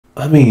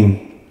I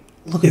mean,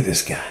 look at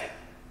this guy.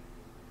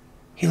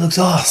 He looks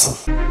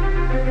awesome.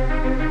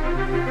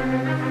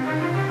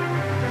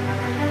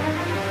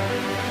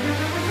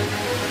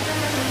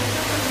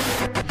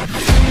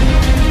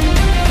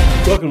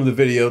 Welcome to the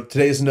video.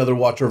 Today is another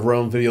Watcher of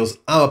Realm videos.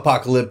 I'm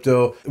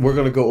Apocalypto. We're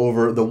going to go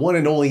over the one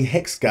and only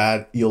hex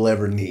guide you'll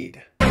ever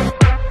need.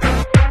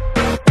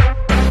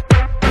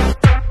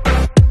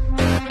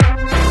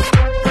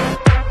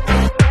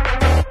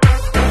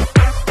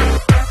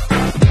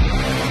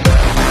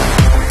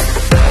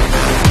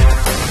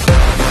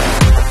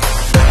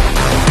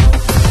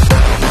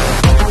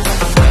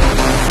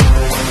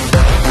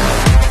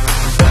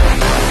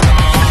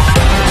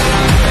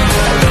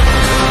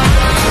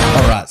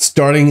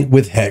 Starting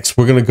with hex,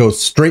 we're going to go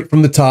straight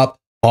from the top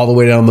all the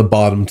way down the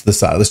bottom to the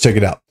side. Let's check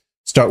it out.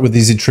 Start with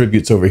these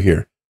attributes over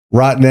here.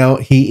 Right now,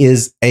 he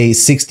is a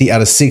 60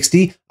 out of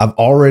 60. I've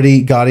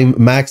already got him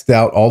maxed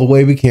out all the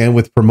way we can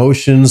with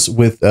promotions,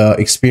 with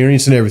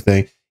experience and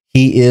everything.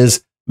 He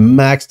is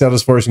maxed out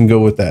as far as you can go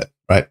with that.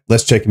 Right?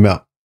 Let's check him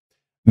out.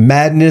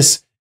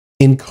 Madness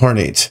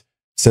Incarnate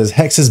says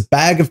Hex's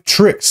bag of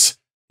tricks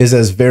is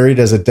as varied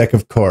as a deck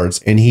of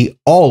cards, and he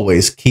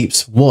always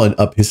keeps one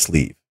up his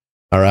sleeve.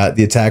 All right,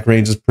 the attack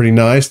range is pretty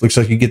nice. Looks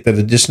like you get that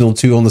additional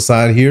 2 on the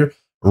side here.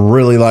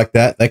 Really like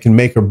that. That can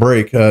make or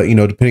break, you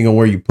know, depending on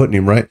where you're putting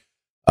him, right?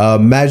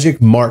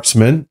 Magic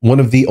Marksman,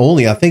 one of the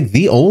only, I think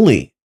the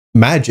only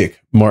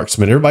magic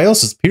marksman. Everybody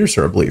else is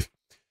Piercer, I believe.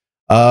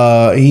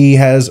 He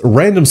has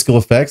random skill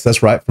effects.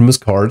 That's right, from his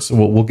cards.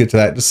 We'll get to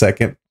that in a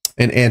second.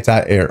 And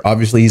anti-air.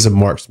 Obviously, he's a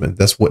marksman.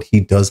 That's what he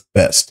does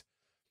best.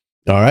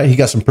 All right, he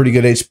got some pretty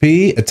good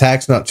HP.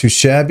 Attack's not too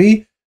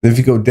shabby. Then if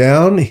you go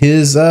down,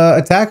 his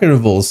attack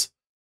intervals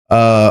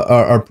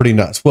are pretty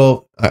nuts.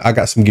 Well, I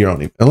got some gear on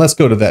him, and let's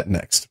go to that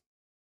next.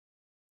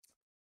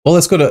 Well,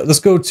 let's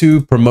go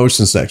to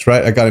promotions next,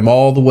 right? I got him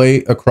all the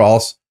way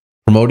across.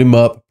 Promote him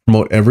up.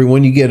 Promote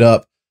everyone you get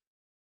up,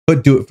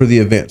 but do it for the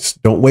events.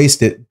 Don't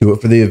waste it. Do it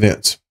for the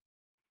events.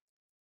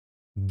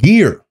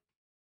 Gear.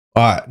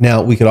 All right,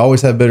 now we could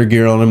always have better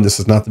gear on him. This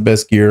is not the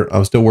best gear.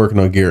 I'm still working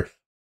on gear,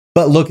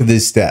 but look at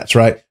these stats,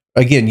 right?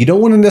 Again, you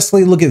don't want to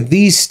necessarily look at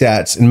these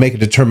stats and make a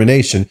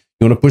determination.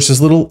 You want to push this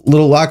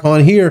little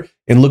icon here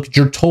and look at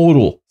your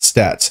total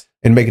stats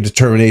and make a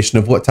determination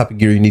of what type of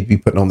gear you need to be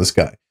putting on this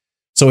guy.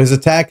 So his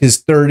attack is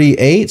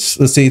 38.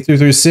 Let's see,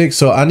 336.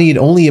 So I need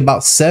only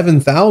about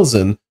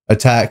 7,000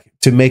 attack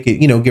to make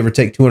it, you know, give or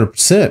take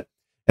 200%.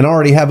 And I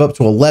already have up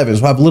to 11.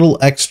 So I have a little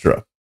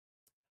extra.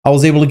 I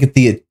was able to get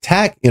the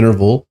attack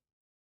interval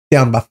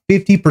down by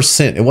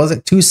 50%. It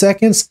wasn't 2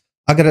 seconds.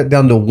 I got it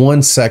down to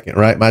 1 second,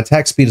 right? My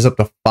attack speed is up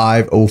to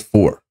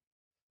 504.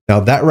 Now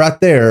that right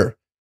there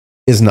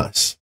is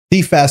nice.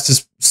 The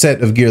fastest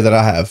set of gear that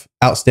I have.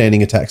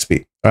 Outstanding attack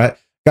speed, all right?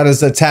 Got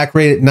his attack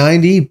rate at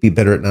 90. Be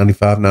better at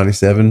 95,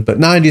 97, but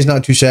 90 is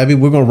not too shabby.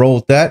 We're going to roll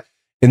with that.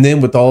 And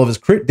then with all of his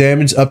crit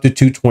damage up to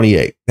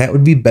 228. That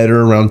would be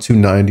better around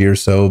 290 or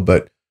so.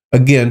 But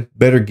again,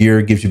 better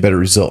gear gives you better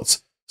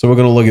results. So we're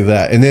going to look at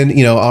that. And then,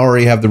 you know, I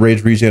already have the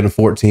rage regen of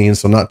 14,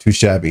 so not too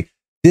shabby.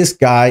 This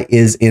guy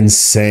is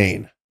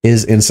insane.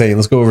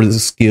 Let's go over the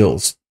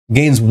skills.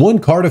 Gains 1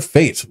 card of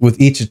fate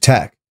with each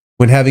attack.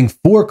 When having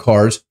 4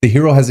 cards, the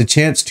hero has a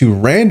chance to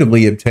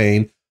randomly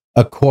acquire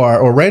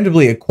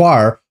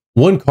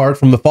 1 card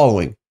from the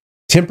following: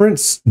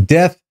 Temperance,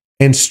 Death,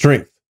 and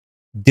Strength,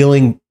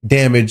 dealing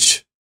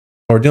damage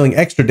or dealing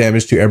extra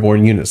damage to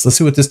airborne units. Let's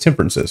see what this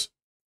Temperance is.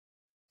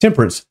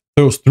 Temperance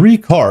throws 3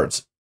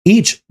 cards,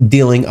 each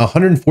dealing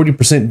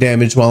 140%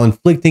 damage while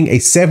inflicting a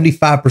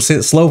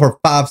 75% slow for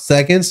 5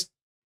 seconds.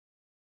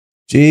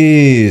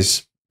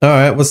 Jeez. All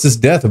right, what's this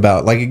Death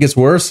about? Like it gets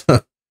worse?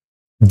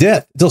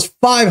 Death deals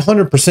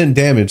 500%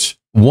 damage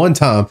 1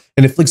 time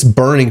and inflicts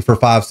burning for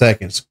 5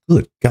 seconds.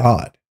 Good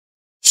God.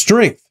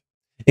 Strength.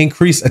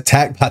 Increase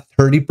attack by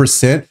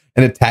 30%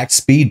 and attack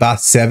speed by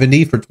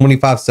 70 for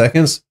 25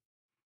 seconds.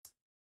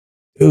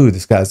 Dude,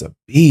 this guy's a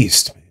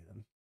beast,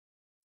 man.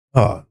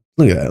 Oh,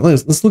 look at that.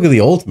 Let's look at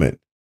the ultimate.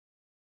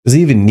 Does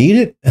he even need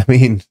it? I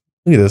mean,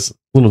 look at this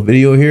little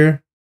video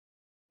here.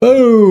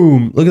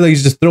 Boom. Look at that.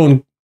 He's just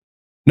throwing.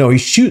 No,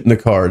 he's shooting the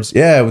cards.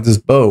 Yeah, with his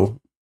bow.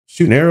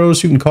 Shooting arrows,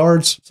 shooting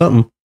cards,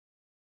 something.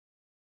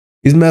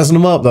 He's messing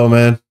them up though,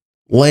 man.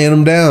 Laying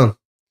them down.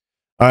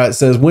 All right, it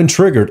says when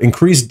triggered,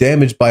 increase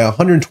damage by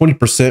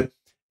 120%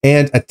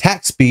 and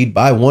attack speed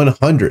by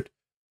 100.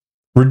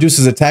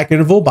 Reduces attack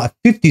interval by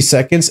 50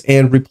 seconds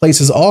and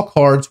replaces all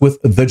cards with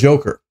the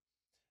Joker.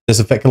 This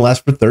effect can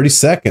last for 30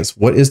 seconds.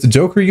 What is the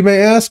Joker, you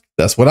may ask?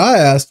 That's what I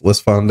asked. Let's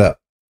find out.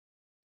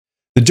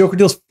 The Joker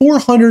deals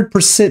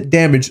 400%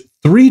 damage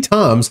 3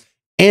 times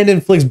and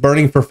inflicts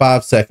burning for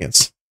 5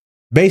 seconds.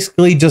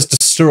 Basically just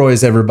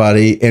destroys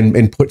everybody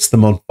and puts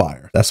them on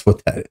fire. That's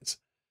what that is.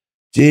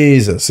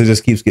 Jesus, it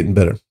just keeps getting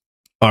better.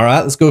 All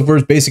right, let's go for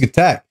his basic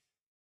attack.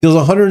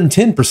 Deals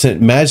 110%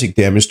 magic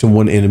damage to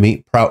 1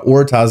 enemy,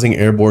 prioritizing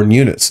airborne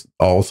units.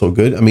 Also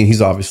good. I mean,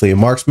 he's obviously a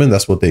marksman.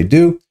 That's what they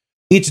do.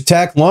 Each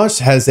attack launched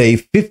has a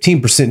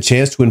 15%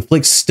 chance to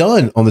inflict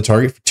stun on the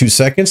target for 2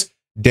 seconds,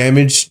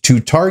 damage to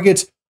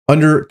targets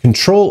under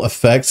control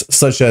effects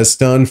such as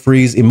stun,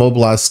 freeze,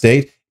 immobilized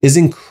state is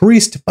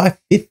increased by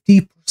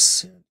 50%.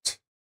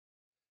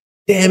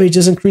 Damage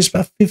is increased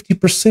by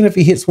 50% if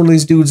he hits one of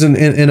these dudes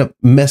in a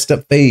messed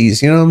up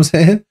phase. You know what I'm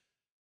saying?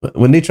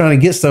 When they're trying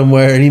to get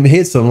somewhere and he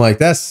hits them, like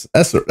that's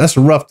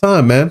a rough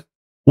time, man.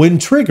 When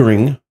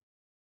triggering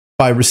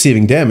by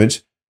receiving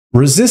damage,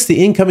 resist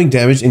the incoming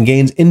damage and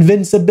gains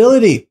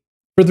invincibility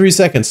for 3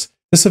 seconds.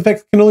 This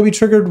effect can only be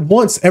triggered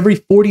once every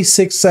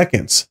 46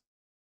 seconds.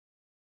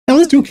 Now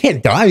this dude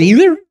can't die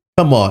either.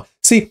 Come on.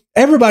 See,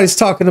 everybody's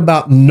talking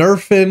about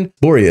nerfing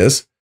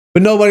Boreas,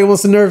 but nobody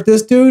wants to nerf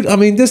this dude. I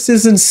mean, this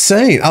is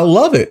insane. I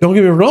love it. Don't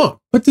get me wrong,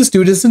 but this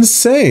dude is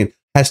insane.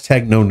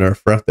 Hashtag no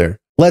nerf right there.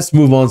 Let's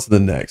move on to the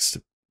next.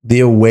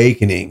 The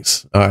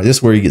Awakenings. All right, this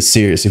is where you get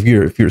serious. If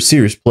you're a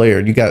serious player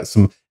and you got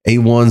some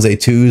A1s,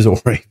 A2s, or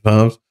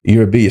A5s,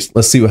 you're a beast.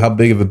 Let's see how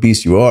big of a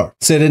beast you are.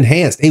 Set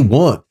enhanced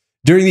A1.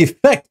 During the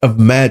effect of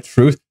Mad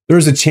Truth, there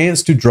is a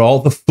chance to draw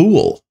the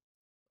Fool.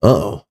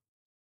 Uh-oh.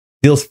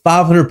 Deals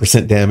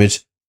 500%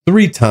 damage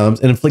 3 times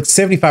and inflicts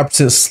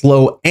 75%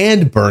 slow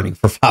and burning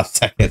for 5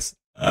 seconds.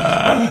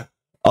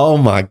 Oh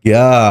my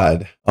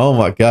God. Oh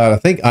my God. I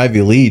think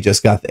Ivy Lee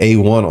just got the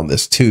A1 on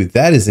this too.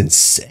 That is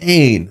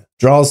insane.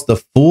 Draws the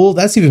Fool.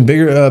 That's even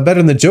bigger, better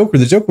than the Joker.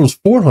 The Joker was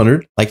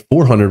 400. Like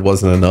 400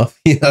 wasn't enough.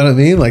 You know what I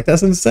mean? Like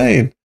that's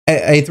insane.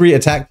 A3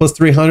 attack plus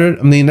 300.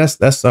 I mean,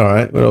 that's all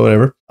right.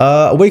 Whatever.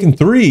 Awaken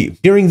 3.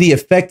 During the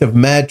effect of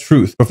Mad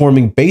Truth,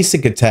 performing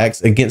basic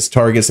attacks against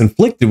targets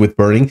inflicted with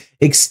burning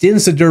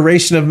extends the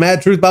duration of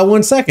Mad Truth by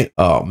 1 second.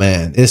 Oh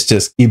man, it's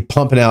just you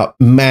pumping out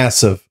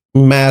massive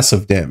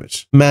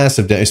damage.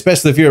 Massive damage.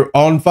 Especially if you're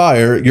on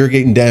fire, you're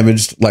getting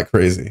damaged like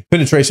crazy.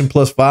 Penetration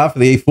plus 5 for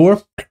the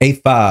A4.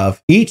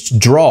 A5. Each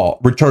draw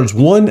returns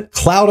 1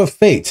 Cloud of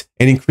Fate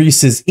and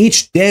increases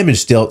each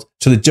damage dealt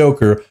to the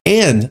Joker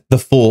and the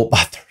Fool by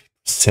 30%.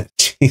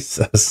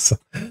 Jesus.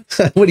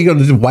 What are you going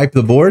to do? Wipe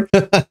the board?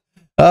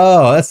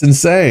 Oh, that's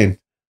insane.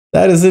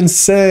 That is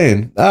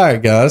insane. All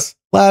right, guys.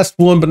 Last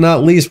one but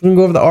not least, we're going to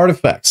go over the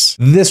artifacts.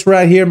 This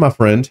right here, my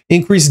friend,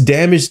 increased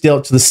damage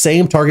dealt to the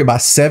same target by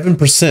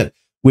 7%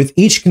 with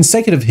each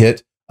consecutive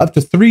hit up to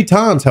 3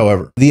 times,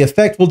 however. The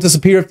effect will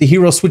disappear if the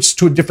hero switches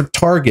to a different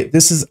target.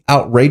 This is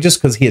outrageous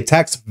because he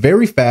attacks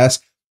very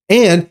fast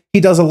and he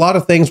does a lot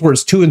of things where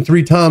it's 2 and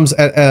 3 times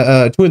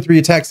at 2 and 3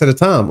 attacks at a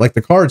time, like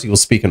the cards he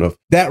was speaking of.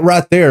 That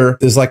right there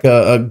is like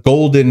a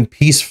golden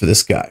piece for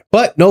this guy.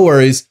 But no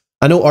worries.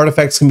 I know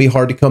artifacts can be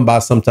hard to come by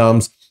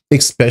sometimes,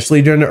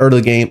 especially during the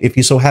early game. If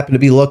you so happen to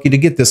be lucky to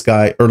get this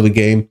guy early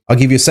game, I'll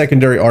give you a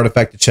secondary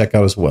artifact to check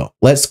out as well.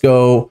 Let's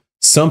go.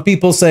 Some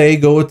people say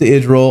go with the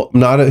Idril. I'm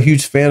not a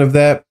huge fan of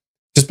that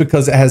just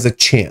because it has a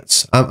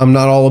chance. I'm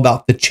not all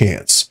about the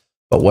chance.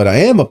 But what I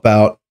am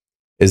about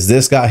is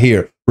this guy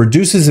here.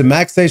 Reduces the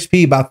max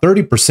HP by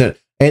 30%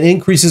 and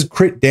increases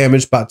crit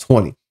damage by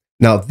 20.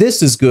 Now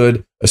this is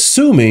good,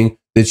 assuming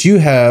that you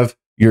have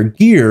your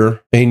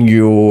gear and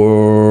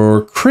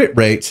your crit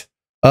rate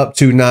up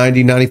to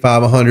 90,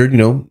 95, 100, you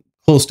know,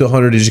 close to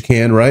 100 as you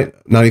can, right?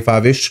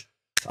 95-ish.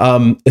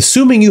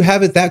 Assuming you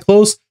have it that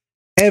close,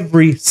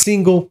 every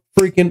single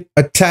freaking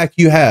attack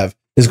you have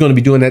is going to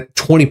be doing that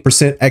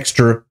 20%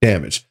 extra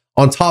damage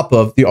on top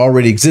of the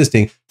already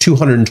existing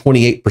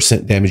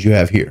 228% damage you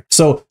have here.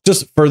 So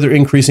just further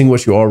increasing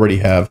what you already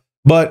have.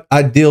 But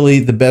ideally,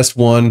 the best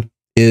one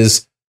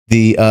is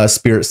the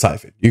Spirit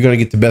Siphon. You're going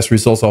to get the best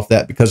results off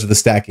that because of the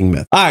stacking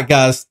method. All right,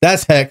 guys,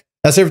 that's Heck.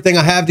 That's everything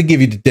I have to give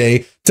you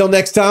today. Till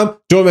next time,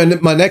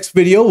 join my next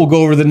video. We'll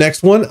go over the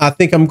next one. I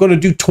think I'm going to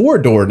do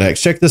Torador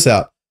next. Check this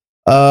out.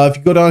 If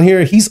you go down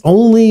here, he's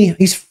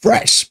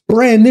fresh,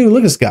 brand new.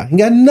 Look at this guy. He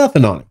got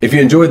nothing on him. If you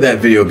enjoyed that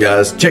video,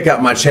 guys, check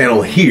out my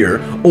channel here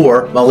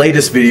or my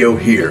latest video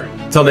here.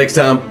 Till next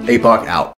time, APOC out.